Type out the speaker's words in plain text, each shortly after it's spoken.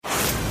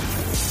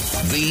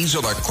These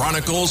are the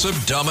Chronicles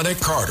of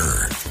Dominic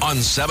Carter on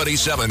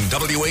 77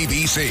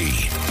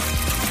 WABC.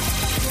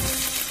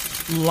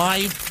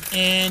 Life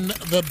in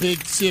the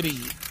big city.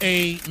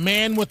 A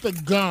man with a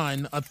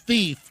gun, a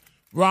thief,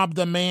 robbed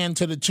a man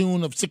to the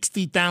tune of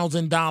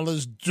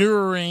 $60,000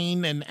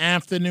 during an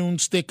afternoon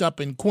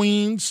stick-up in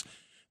Queens.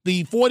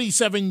 The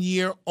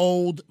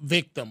 47-year-old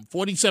victim,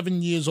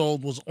 47 years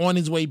old, was on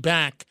his way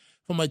back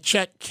from a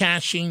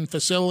check-cashing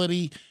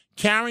facility,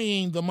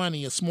 carrying the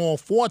money, a small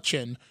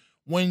fortune,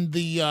 when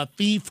the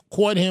thief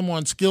caught him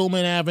on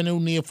Skillman Avenue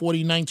near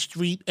 49th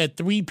Street at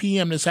 3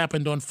 p.m. This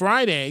happened on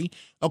Friday,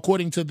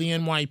 according to the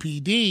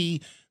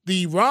NYPD.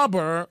 The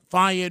robber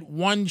fired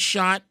one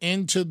shot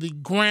into the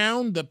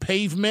ground, the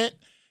pavement,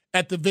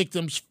 at the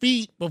victim's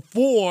feet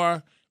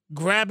before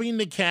grabbing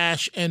the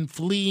cash and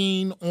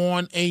fleeing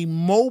on a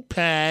moped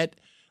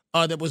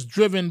that was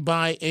driven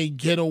by a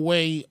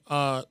getaway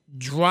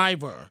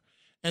driver.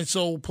 And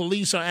so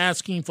police are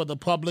asking for the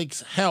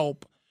public's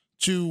help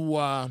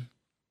to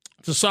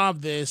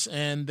solve this,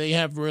 and they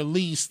have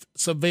released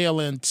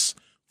surveillance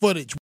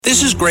footage.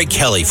 This is Greg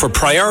Kelly for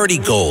Priority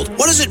Gold.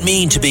 What does it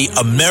mean to be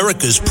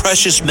America's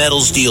precious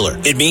metals dealer?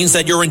 It means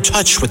that you're in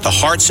touch with the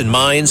hearts and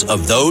minds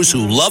of those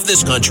who love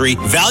this country,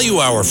 value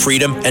our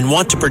freedom, and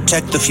want to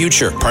protect the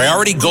future.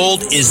 Priority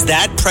Gold is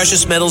that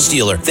precious metals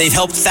dealer. They've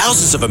helped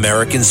thousands of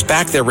Americans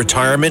back their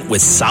retirement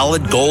with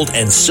solid gold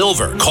and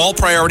silver. Call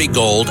Priority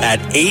Gold at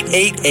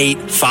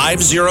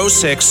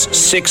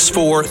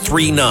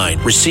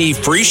 888-506-6439. Receive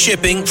free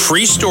shipping,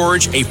 free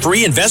storage, a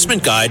free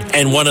investment guide,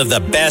 and one of the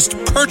best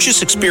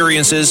purchase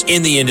experiences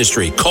in the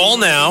industry. Call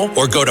now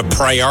or go to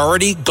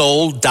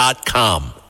PriorityGold.com.